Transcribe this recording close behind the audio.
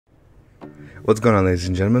What's going on, ladies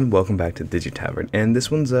and gentlemen? Welcome back to DigiTavern, and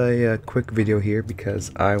this one's a quick video here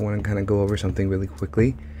because I want to kind of go over something really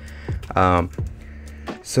quickly.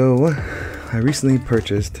 So I recently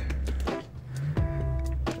purchased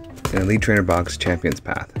an Elite Trainer Box Champions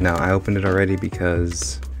Path. Now I opened it already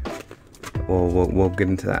because we'll get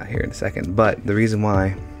into that here in a second, but the reason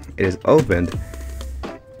why it is opened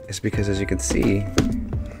is because, as you can see,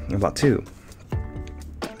 I bought two,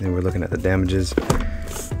 and we're looking at the damages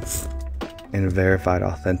and verified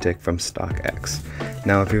authentic from StockX.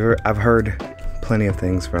 Now, if you've I've heard plenty of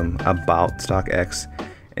things about StockX,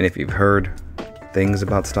 and if you've heard things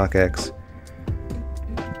about StockX,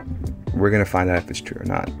 we're gonna find out if it's true or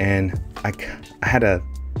not. And I had a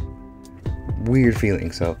weird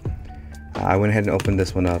feeling, so I went ahead and opened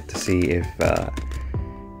this one up to see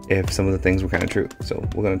if some of the things were kind of true. So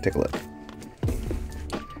we're gonna take a look.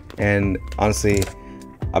 And honestly,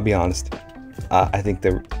 I'll be honest, I think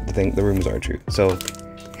the rumors are true. So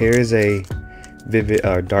here is a vivid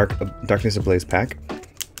darkness ablaze pack.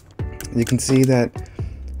 You can see that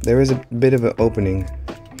there is a bit of an opening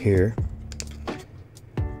here,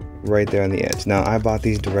 right there on the edge. Now I bought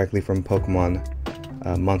these directly from Pokemon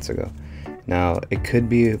months ago. Now it could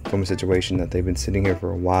be from a situation that they've been sitting here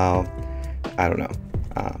for a while. I don't know,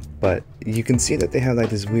 but you can see that they have like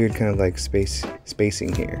this weird kind of like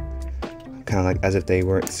spacing here, kind of like as if they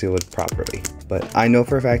weren't sealed properly. But I know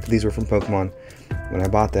for a fact that these were from Pokemon. When I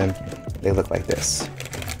bought them, they look like this.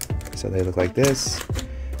 So they look like this,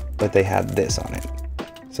 but they had this on it.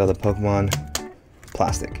 So the Pokemon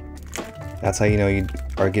plastic. That's how you know you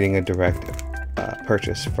are getting a direct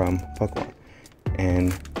purchase from Pokemon.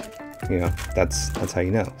 And you know, that's how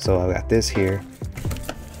you know. So I got this here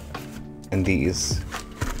and these.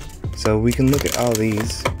 So we can look at all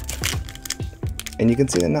these, and you can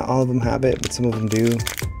see that not all of them have it, but some of them do.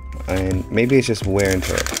 And maybe it's just wear and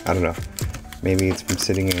tear. I don't know. Maybe it's from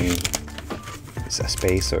sitting in a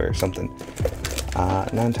space or something.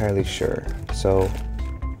 Not entirely sure. So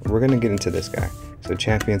we're gonna get into this guy. So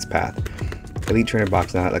Champions Path, Elite Trainer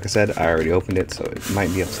Box. Now, like I said, I already opened it, so it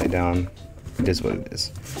might be upside down. It is what it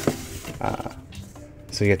is.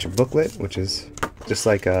 So you got your booklet, which is just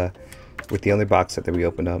like with the other box set that we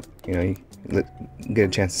opened up. You know, you get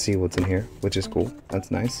a chance to see what's in here, which is cool. That's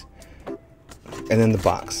nice. And then the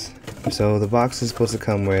box. So the box is supposed to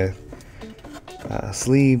come with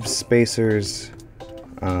sleeves, spacers,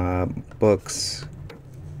 books,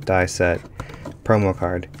 die set, promo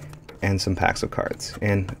card, and some packs of cards,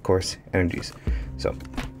 and of course energies. So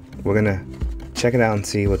we're gonna check it out and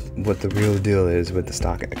see what the real deal is with the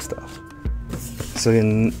StockX stuff. So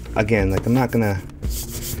again, like I'm not gonna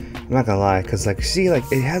lie, because like see, like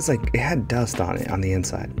it had dust on it on the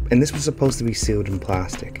inside, and this was supposed to be sealed in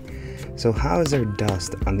plastic. So how is there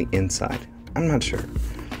dust on the inside? I'm not sure.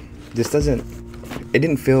 It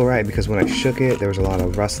didn't feel right, because when I shook it, there was a lot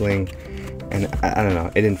of rustling, and I don't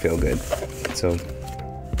know, it didn't feel good. So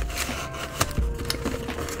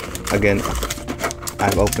again,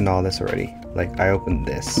 I've opened all this already. Like I opened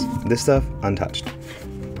this stuff untouched.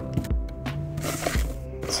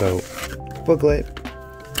 So booklet,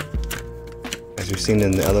 as you've seen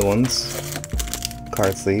in the other ones,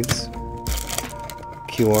 card sleeves,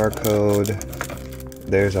 QR code.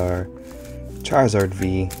 There's our Charizard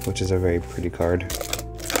V, which is a very pretty card.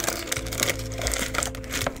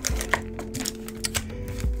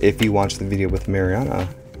 If you watched the video with Mariana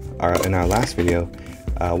in our last video,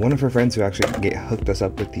 one of her friends who actually hooked us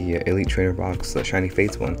up with the Elite Trainer Box, the Shiny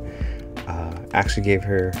Fates one, actually gave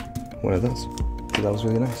her one of those. So that was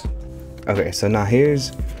really nice. Okay, so now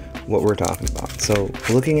here's what we're talking about. So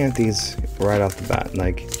looking at these right off the bat,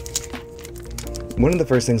 like one of the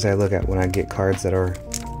first things I look at when I get cards that are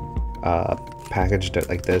packaged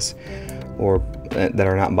like this, or that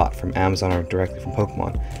are not bought from Amazon or directly from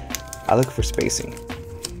Pokemon, I look for spacing.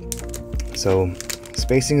 So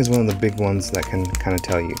spacing is one of the big ones that can kind of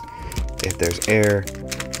tell you if there's air,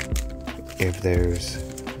 if there's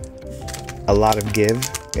a lot of give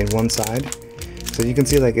in one side. So you can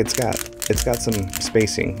see like it's got some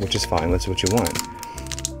spacing, which is fine. That's what you want.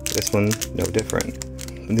 This one, no different.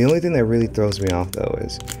 And the only thing that really throws me off though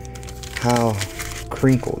is how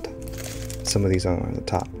crinkled some of these are on the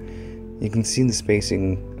top. You can see the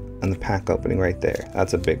spacing on the pack opening right there.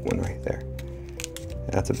 That's a big one right there.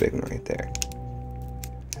 That's a big one right there.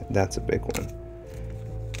 That's a big one.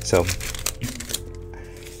 So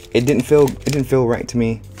it didn't feel right to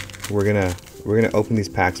me. We're gonna open these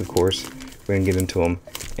packs, of course. We're gonna get into them,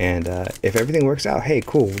 and if everything works out, hey,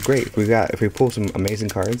 cool, great. If we pull some amazing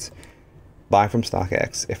cards, buy from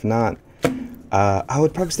StockX. If not, I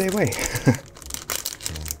would probably stay away.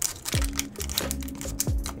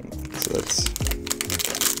 So let's,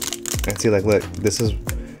 and see, like, look,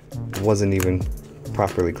 wasn't even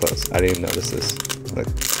properly closed. I didn't even notice this. Look,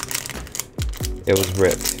 it was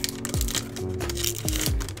ripped.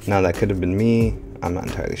 Now that could have been me. I'm not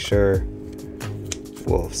entirely sure.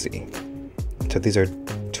 We'll see. So these are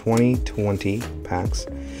 2020 packs.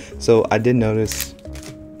 So I did notice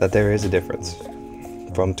that there is a difference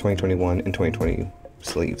from 2021 and 2020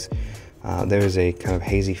 sleeves. There is a kind of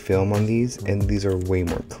hazy film on these, and these are way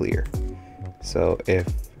more clear. So if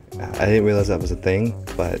I didn't realize that was a thing,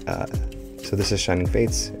 but so this is Shining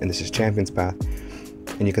Fates and this is Champion's Path,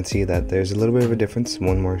 and you can see that there's a little bit of a difference.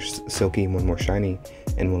 One more silky, one more shiny,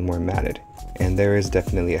 and one more matted. And there is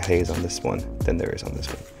definitely a haze on this one than there is on this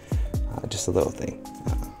one. Just a little thing.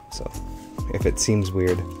 So if it seems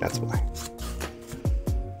weird, that's why.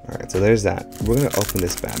 Alright, so there's that. We're going to open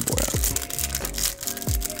this bad boy up.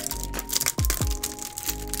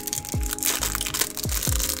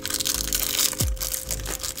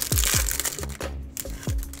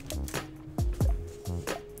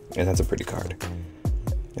 And that's a pretty card.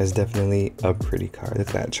 It's definitely a pretty card. Look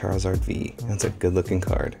at that Charizard V. That's a good looking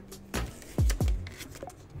card.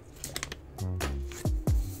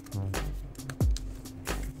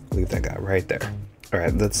 Leave that guy right there. All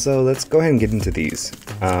right, let's go ahead and get into these.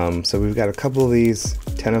 So we've got a couple of these,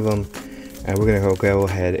 10 of them, and we're gonna go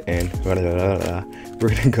ahead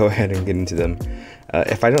and get into them.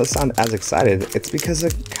 If I don't sound as excited, it's because I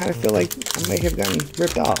kind of feel like I may have gotten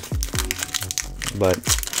ripped off. But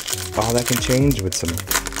all that can change with some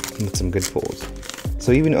good pulls.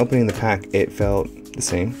 So even opening the pack, it felt the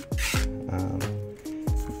same.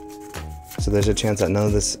 So there's a chance that none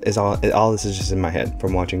of this is all this is just in my head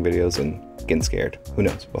from watching videos and getting scared. Who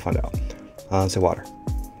knows? We'll find out. So water,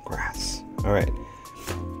 grass. All right.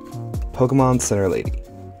 Pokemon Center Lady,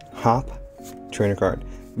 Hop, trainer card.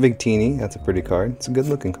 Victini, that's a pretty card. It's a good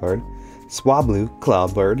looking card. Swablu,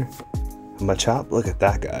 Cloudbird. Machop, look at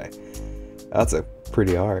that guy. That's a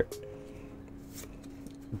pretty art.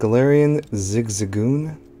 Galarian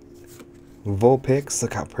Zigzagoon. Vulpix,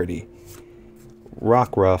 look how pretty.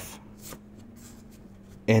 Rockruff.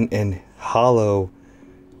 And Hollow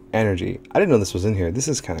Energy. I didn't know this was in here. This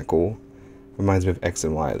is kind of cool. Reminds me of X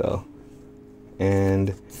and Y though.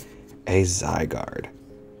 And a Zygarde.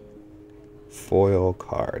 Foil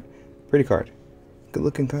card. Pretty card. Good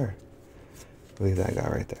looking card. Leave that guy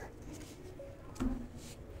right there.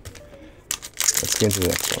 Let's get into the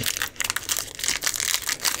next one.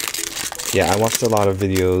 Yeah, I watched a lot of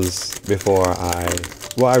videos before I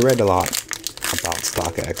read a lot about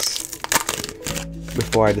StockX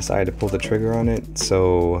before I decided to pull the trigger on it.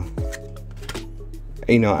 So,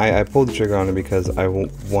 you know, I pulled the trigger on it because I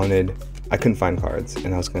couldn't find cards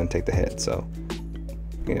and I was going to take the hit. So,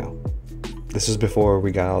 you know, this was before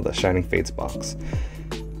we got all the Shining Fates box.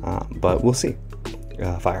 But we'll see.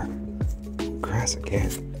 Fire. Grass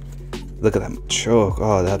again. Look at that choke.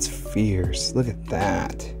 Oh, that's fierce. Look at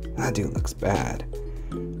that. That dude looks bad.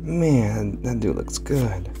 Man, that dude looks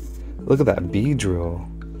good. Look at that Beedrill.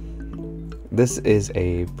 This is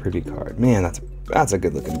a pretty card. Man, that's a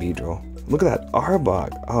good looking Beedrill. Look at that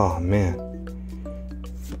Arbok. Oh man.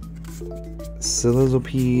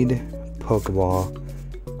 Sizzlipede, Pokeball,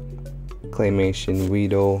 Claymation,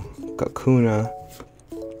 Weedle, Kakuna,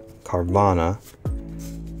 Carvana,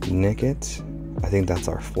 Nickit. I think that's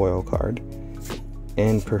our foil card.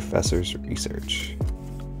 And Professor's Research.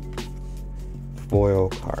 Foil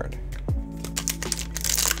card.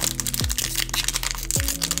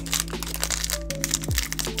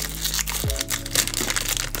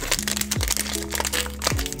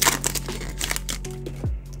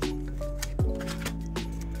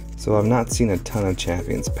 So I've not seen a ton of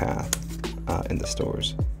Champion's Path in the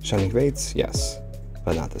stores. Shining Fates, yes,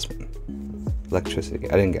 but not this one. Electricity,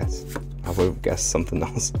 I didn't guess. I would have guessed something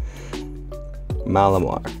else.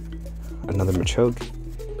 Malamar, another Machoke,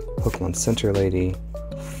 Pokemon Center Lady,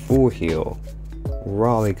 Full Heal,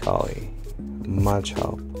 Raleigh Collie,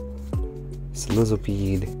 Machop,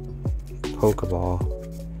 Sizzlipede, Pokeball,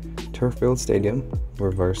 Turffield Stadium,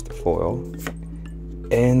 Reversed Foil,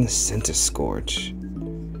 and Centiskorch.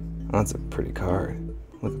 That's a pretty card.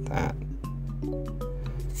 Look at that.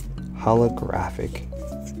 Holographic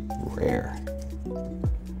rare.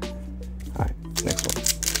 Alright, next one.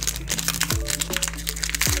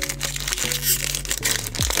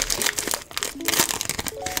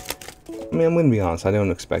 I mean, I'm gonna be honest, I don't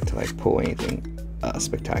expect to like pull anything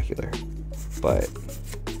spectacular. But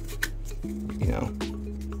you know,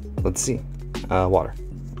 let's see. Water.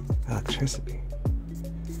 Electricity.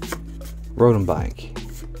 Rotom Bike.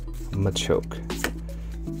 Machoke,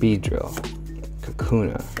 Beedrill,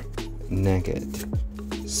 Kakuna, Nickit,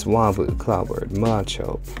 Swablu, Cloudbird,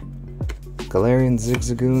 Machoke, Galarian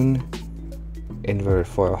Zigzagoon, Inverted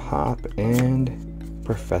Foil Hop, and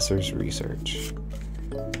Professor's Research.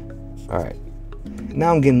 Alright,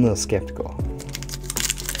 now I'm getting a little skeptical.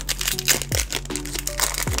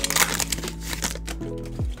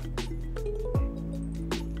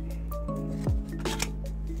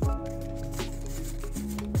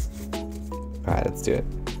 Alright, let's do it.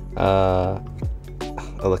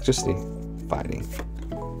 Electricity, Fighting,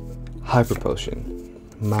 Hyper Potion,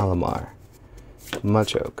 Malamar,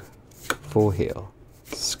 Machoke, Full Heal,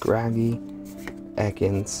 Scraggy,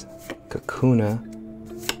 Ekans, Kakuna,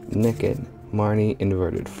 Nicked, Marnie,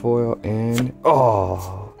 Inverted Foil, and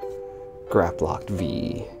Graplocked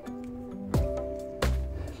V.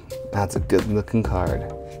 That's a good looking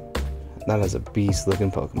card. That is a beast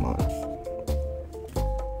looking Pokemon.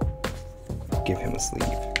 Give him a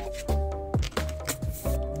sleeve.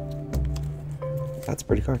 That's a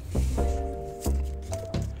pretty card.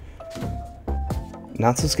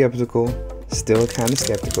 Not so skeptical, still kind of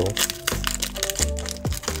skeptical.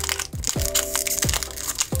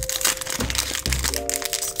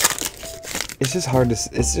 It's just hard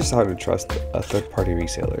to trust a third-party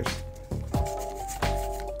resellers.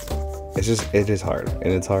 It is hard,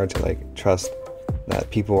 and it's hard to like trust that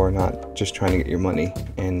people are not just trying to get your money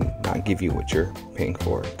and not give you what you're paying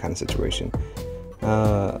for, kind of situation.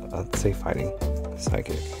 I'll say Fighting,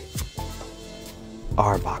 Psychic,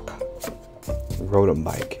 Arbok, Rotom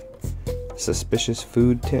Bike, Suspicious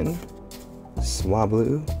Food Tin,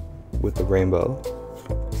 Swablu with the Rainbow,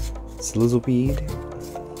 Slizzlepede,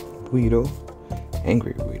 Weedle,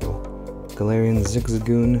 Angry Weedle, Galarian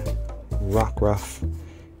Zigzagoon, Rockruff,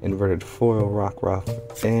 Inverted Foil Rockruff,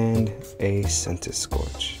 and a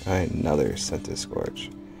Centiskorch. Another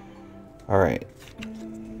Centiskorch. Alright.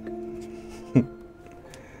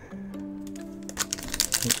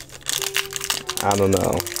 I don't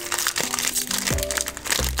know.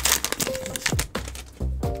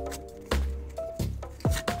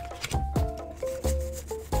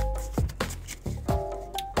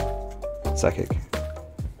 Psychic,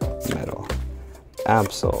 Metal,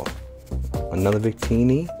 Absol, another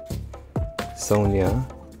Victini, Sonia,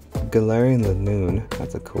 Galarian Lanoon,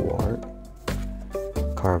 that's a cool art,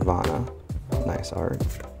 Carvana, nice art,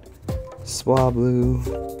 Swablu,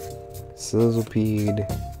 Sizzlepede,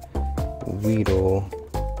 Weedle,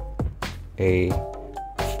 a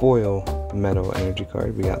foil metal energy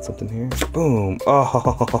card. We got something here. Boom!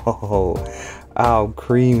 Oh,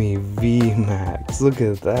 creamy VMAX. Look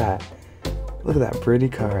at that. Look at that pretty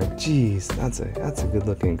card. Jeez, that's a good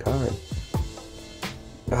looking card.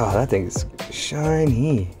 Oh, that thing is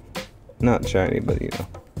shiny. Not shiny, but you know,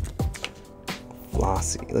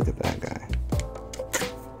 flossy. Look at that guy.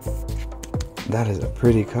 That is a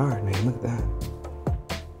pretty card, man. Look at that.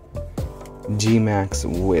 G-Max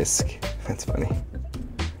Whisk. That's funny.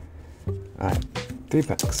 Alright, 3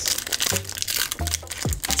 packs.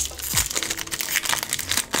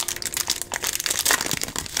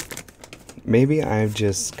 Maybe I've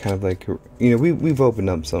just kind of like, you know, we've opened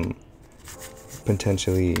up some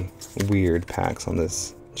potentially weird packs on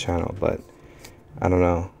this channel, but I don't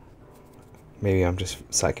know. Maybe I'm just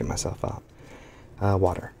psyching myself out.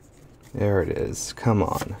 Water. There it is. Come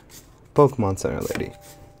on. Pokemon Center Lady.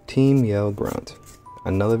 Team Yell Grunt.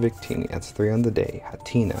 Another Victini. That's 3 on the day.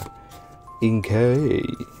 Hatina. Inkay.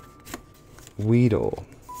 Weedle.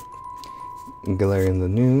 Galarian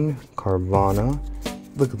Lanoon. Carvana.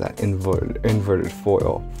 Look at that inverted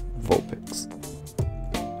foil Vulpix.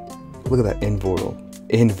 Look at that inverted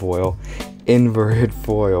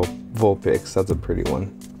foil Vulpix. That's a pretty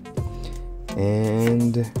one.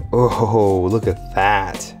 And oh, look at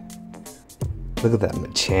that. Look at that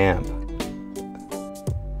Machamp.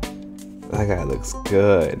 That guy looks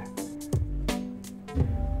good.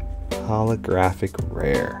 Holographic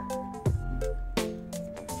rare.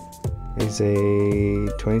 He's a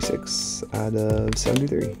 26 out of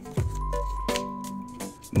 73.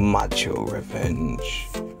 Macho Revenge.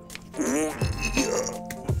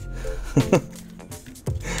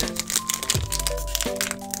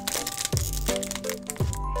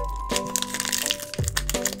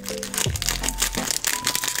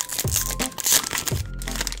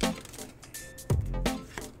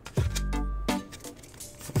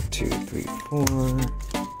 2, 3, 4.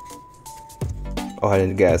 Oh, I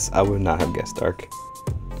didn't guess. I would not have guessed Dark.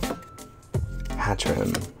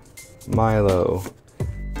 Hattrem, Milo,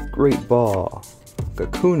 Great Ball,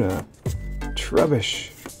 Kakuna,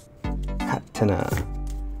 Trubbish, Hatina,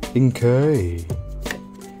 Inkay,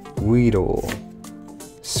 Weedle,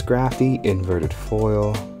 Scrafty, Inverted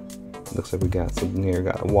Foil. Looks like we got something here.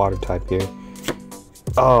 Got a water type here.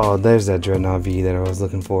 Oh, there's that Dreadnought V that I was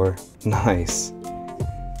looking for. Nice.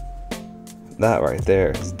 That right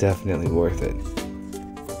there is definitely worth it.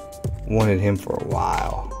 Wanted him for a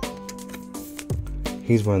while.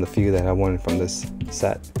 He's one of the few that I wanted from this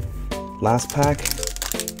set. Last pack.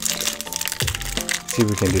 See if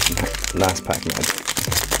we can do some last pack magic.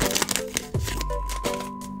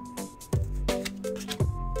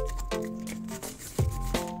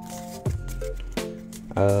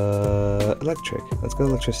 Electric. Let's go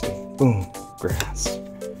electricity. Boom. Grass.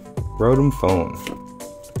 Rotom Phone.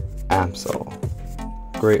 Absol.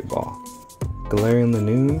 Great Ball. Galarian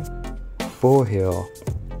Lanoon. Full Heal.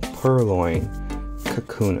 Purloin.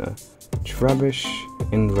 Kakuna. Trubbish.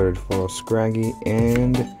 Inverted Floral Scraggy.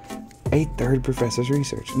 And a third Professor's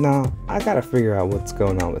Research. Now, I gotta figure out what's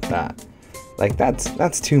going on with that. Like,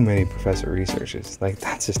 that's too many Professor Researches. Like,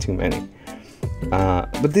 that's just too many.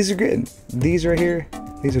 But these are good. These right here,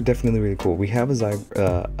 these are definitely really cool. We have a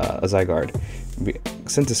Zygarde.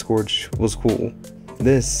 Scorch was cool.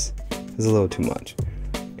 This is a little too much.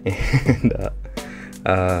 And,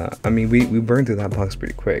 I mean, we burned through that box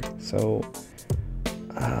pretty quick. So,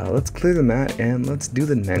 let's clear the mat and let's do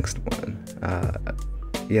the next one.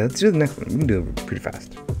 Yeah, let's do the next one. We can do it pretty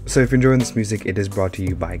fast. So if you're enjoying this music, it is brought to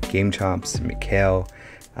you by Game Chops, Mikhail.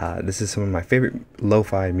 This is some of my favorite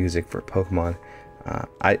lo-fi music for Pokemon.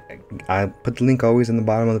 I put the link always in the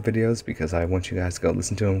bottom of the videos because I want you guys to go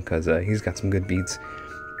listen to him because he's got some good beats.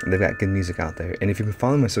 They've got good music out there. And if you've been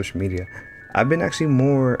following my social media, I've been actually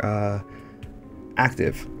more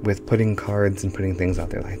active with putting cards and putting things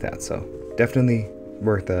out there like that. So definitely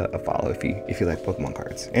worth a follow if you like Pokemon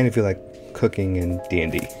cards and if you like cooking and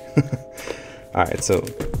D&D. Alright, so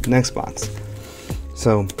next box.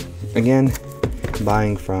 So again,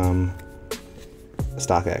 buying from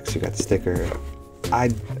StockX, you got the sticker. I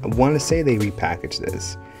want to say they repackaged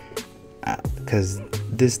this because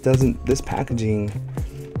this packaging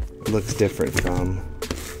looks different from,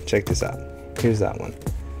 check this out. Here's that one.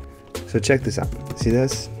 So check this out. See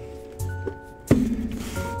this?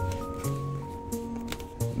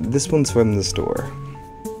 This one's from the store.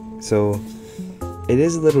 So it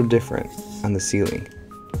is a little different on the sealing.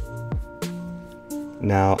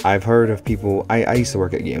 Now, I've heard of people, I used to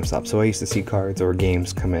work at GameStop, so I used to see cards or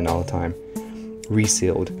games come in all the time,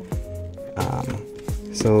 resealed.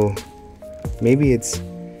 So maybe it's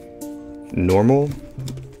normal,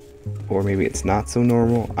 or maybe it's not so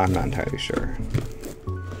normal, I'm not entirely sure.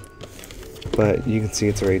 But you can see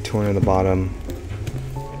it's already torn in the bottom.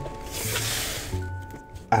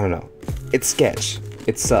 I don't know. It's sketch.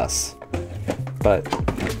 It's sus. But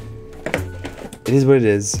it is what it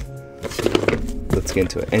is. Let's get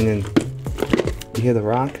into it. And then you hear the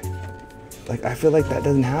rock? Like, I feel like that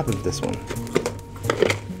doesn't happen with this one.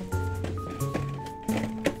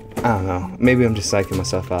 I don't know. Maybe I'm just psyching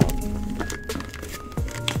myself out.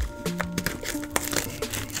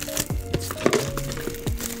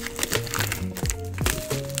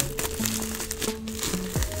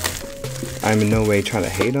 I'm in no way trying to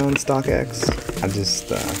hate on StockX. I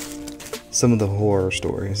just, some of the horror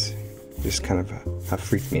stories just kind of have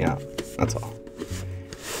freaked me out. That's all.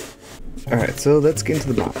 Alright, so let's get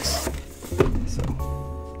into the box. So,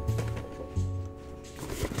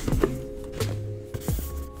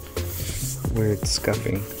 weird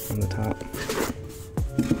scuffing on the top.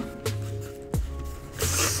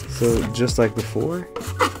 So, just like before,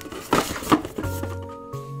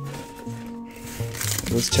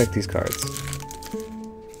 let's check these cards.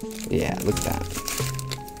 Yeah, look at that.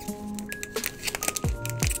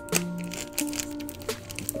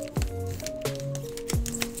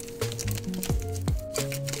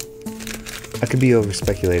 I could be over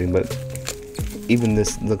speculating, but even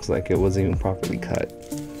this looks like it wasn't even properly cut.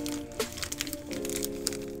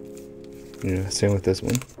 You know, same with this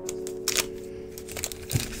one.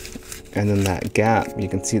 And then that gap, you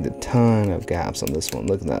can see the ton of gaps on this one.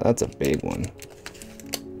 Look at that, that's a big one.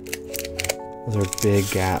 Those are big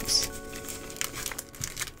gaps.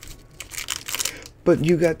 But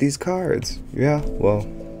you got these cards. Yeah, well,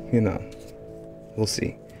 you know, we'll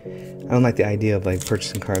see. I don't like the idea of like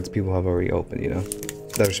purchasing cards people have already opened, you know,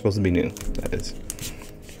 that are supposed to be new, that is.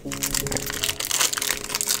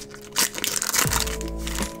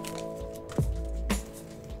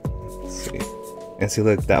 Let's see. And see,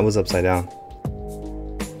 look, that was upside down.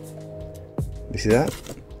 You see that?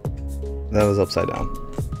 That was upside down.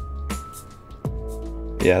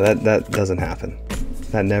 Yeah, that doesn't happen.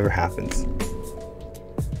 That never happens.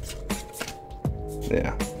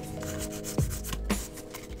 Yeah.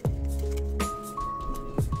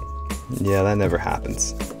 Yeah, that never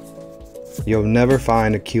happens. You'll never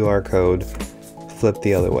find a QR code flipped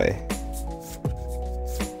the other way.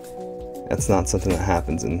 That's not something that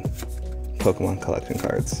happens in Pokemon collection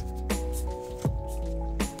cards.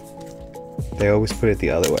 They always put it the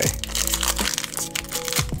other way.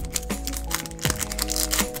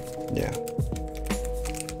 Yeah.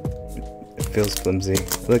 It feels flimsy.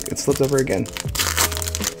 Look, it slipped over again.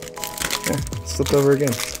 Yeah, it slipped over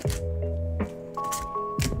again.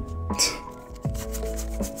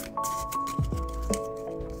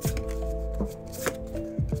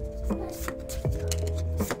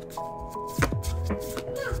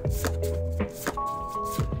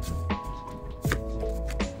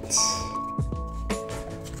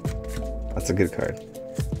 That's a good card.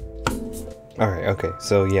 Alright, okay,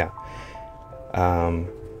 so yeah.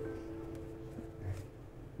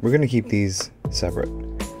 We're gonna keep these separate.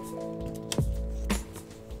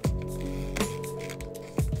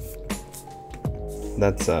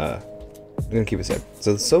 That's we're gonna keep it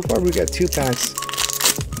separate. So far we got 2 packs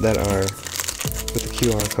that are with the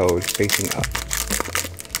QR code facing up.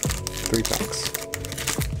 3 packs.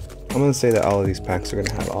 I'm gonna say that all of these packs are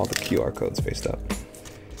gonna have all the QR codes faced up,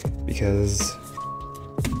 because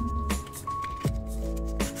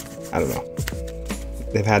I don't know,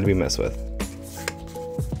 they've had to be messed with.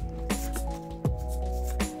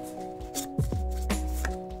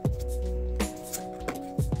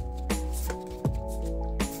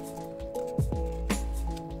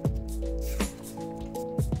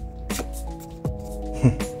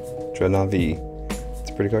 Dreadnought V. It's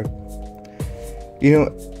a pretty card. You know,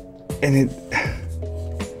 and it,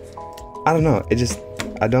 I don't know, it just,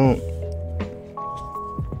 I don't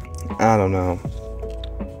know.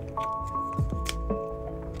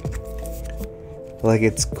 Like,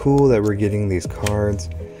 it's cool that we're getting these cards,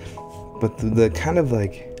 but the kind of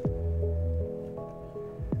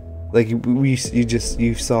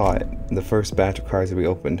you saw it, the first batch of cards that we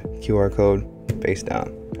opened, QR code face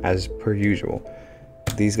down, as per usual.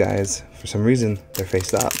 These guys, for some reason, they're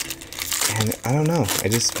face up, and I don't know,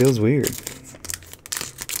 it just feels weird.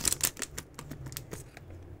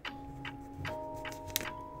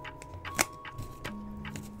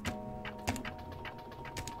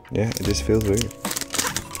 Yeah, it just feels weird.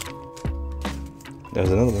 There's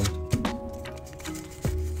another one.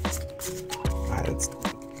 Alright, let's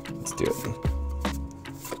do it.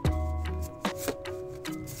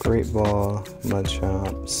 Great Ball,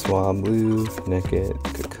 Mudshop, Swablu, Nickit,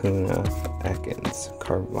 Kakuna, Ekans,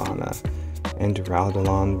 Carvana, and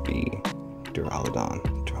Duraludon V. Duraludon.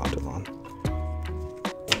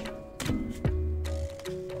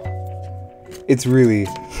 It's really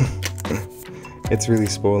it's really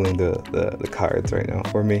spoiling the cards right now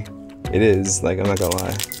for me. It is, like, I'm not gonna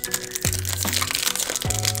lie.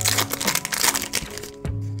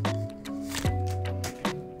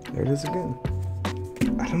 There it is again.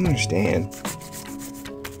 I don't understand.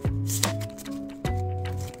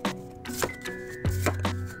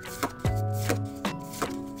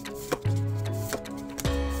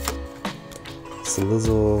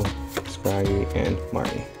 Slizzle, Scraggy, and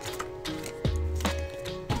Marty.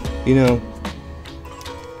 You know,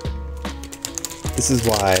 this is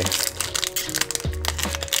why,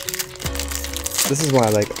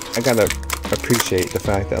 like, I gotta appreciate the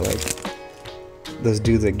fact that, like, those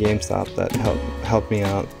dudes at GameStop that helped me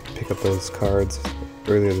out pick up those cards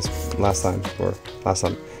earlier last time,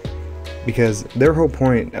 because their whole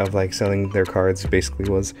point of, like, selling their cards basically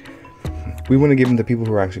was, we want to give them to people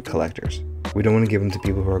who are actually collectors. We don't want to give them to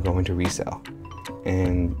people who are going to resell.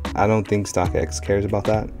 And I don't think StockX cares about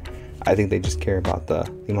that. I think they just care about the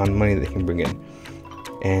amount of money they can bring in.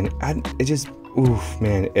 And it just, oof,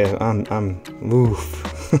 man, I'm oof.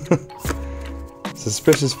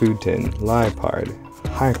 Suspicious Food Tin, Liepard,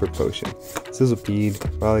 Hyper Potion, Sizzlepede,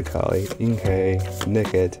 Raleigh, Inkay,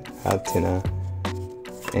 Nickit, Hatina,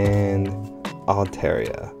 and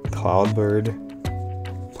Altaria. Cloudbird,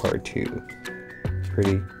 Part 2.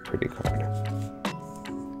 Pretty card.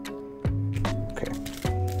 Okay.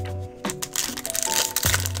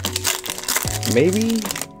 Maybe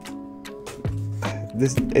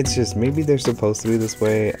maybe they're supposed to be this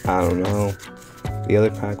way. I don't know. The other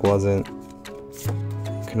pack wasn't.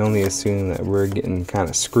 Can only assume that we're getting kind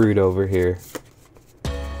of screwed over here.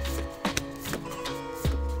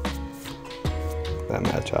 That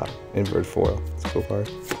Machop, invert foil, it's a cool card.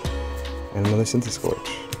 And another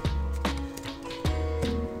Synthescorch.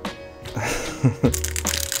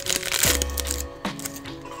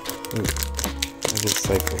 I just,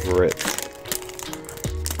 like, ripped.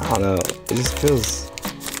 I don't know, it just feels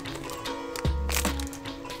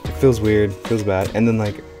weird, feels bad. And then,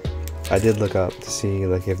 like, I did look up to see,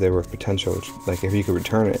 like, if there were potential, like, if you could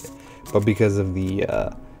return it, but because of the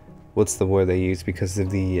what's the word they use, because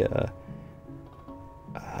of the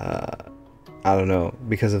I don't know,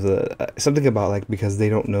 because of the something about like because they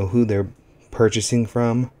don't know who they're purchasing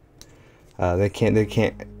from. They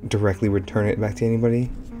can't directly return it back to anybody.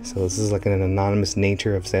 So this is like an anonymous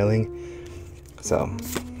nature of selling. So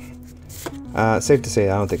safe to say,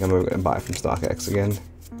 I don't think I'm ever gonna buy from StockX again.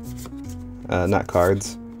 Not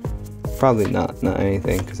cards, probably not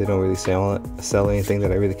anything, because they don't really sell anything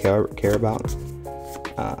that I really care about.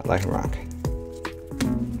 Like rock.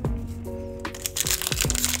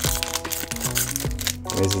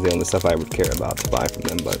 This is the only stuff I would care about to buy from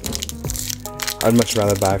them, but I'd much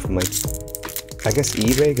rather buy from, like, I guess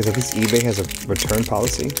eBay, because at least eBay has a return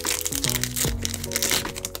policy.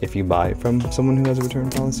 If you buy from someone who has a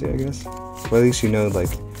return policy, I guess. Or at least you know, like,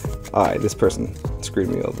 alright, this person screwed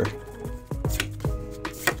me over.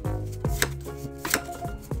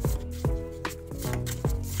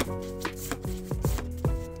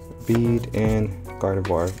 Bead and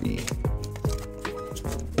Gardevoir V.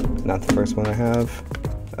 Not the first one I have.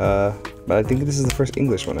 But I think this is the first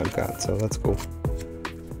English one I've got, so that's cool.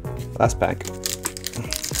 Last pack.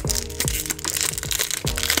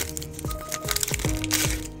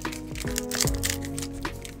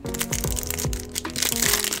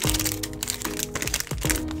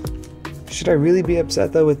 Should I really be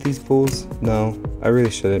upset though with these pulls? No, I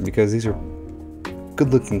really shouldn't, because these are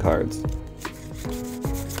good looking cards.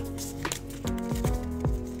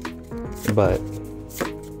 But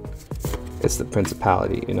it's the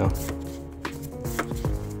principality, you know?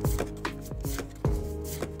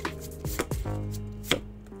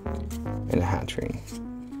 And a hat train.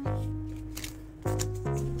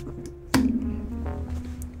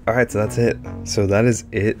 Alright, so that's it. So that is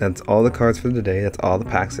it. That's all the cards for today. That's all the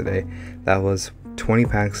packs today. That was 20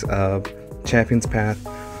 packs of Champion's Path.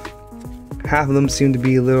 Half of them seem to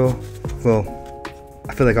be a little, well,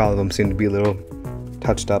 I feel like all of them seem to be a little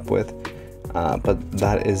touched up with. But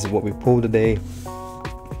that is what we pulled today.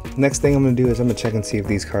 Next thing I'm going to do is I'm going to check and see if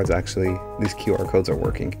these cards actually, these QR codes are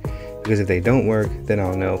working. Because if they don't work, then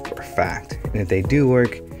I'll know for a fact. And if they do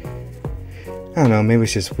work, I don't know, maybe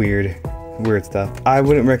it's just weird stuff. I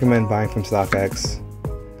wouldn't recommend buying from StockX.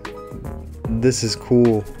 This is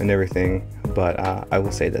cool and everything, but I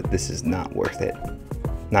will say that this is not worth it.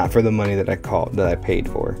 Not for the money that I paid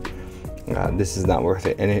for. This is not worth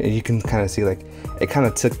it. And you can kind of see, like, it kind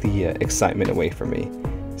of took the excitement away from me.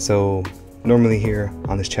 So normally here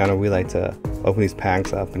on this channel, we like to open these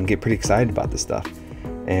packs up and get pretty excited about this stuff.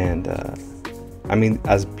 And I mean,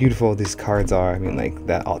 as beautiful as these cards are, I mean, like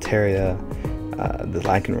that Altaria, the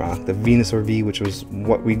Lycanroc, the Venusaur V, which was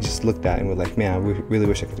what we just looked at and we're like, man, I really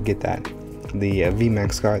wish I could get that. The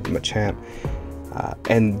VMAX card, the Machamp,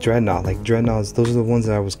 and Dreadnought. Like Dreadnoughts, those are the ones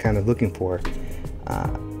that I was kind of looking for.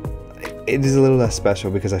 It is a little less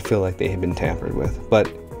special because I feel like they have been tampered with. But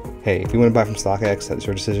hey, if you want to buy from StockX, that's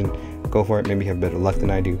your decision. Go for it. Maybe you have better luck than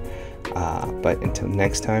I do. But until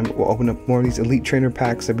next time, we'll open up more of these Elite Trainer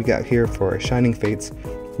packs that we got here for Shining Fates.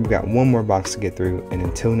 We've got one more box to get through. And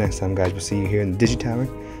until next time, guys, we'll see you here in the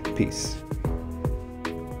DigiTavern. Peace.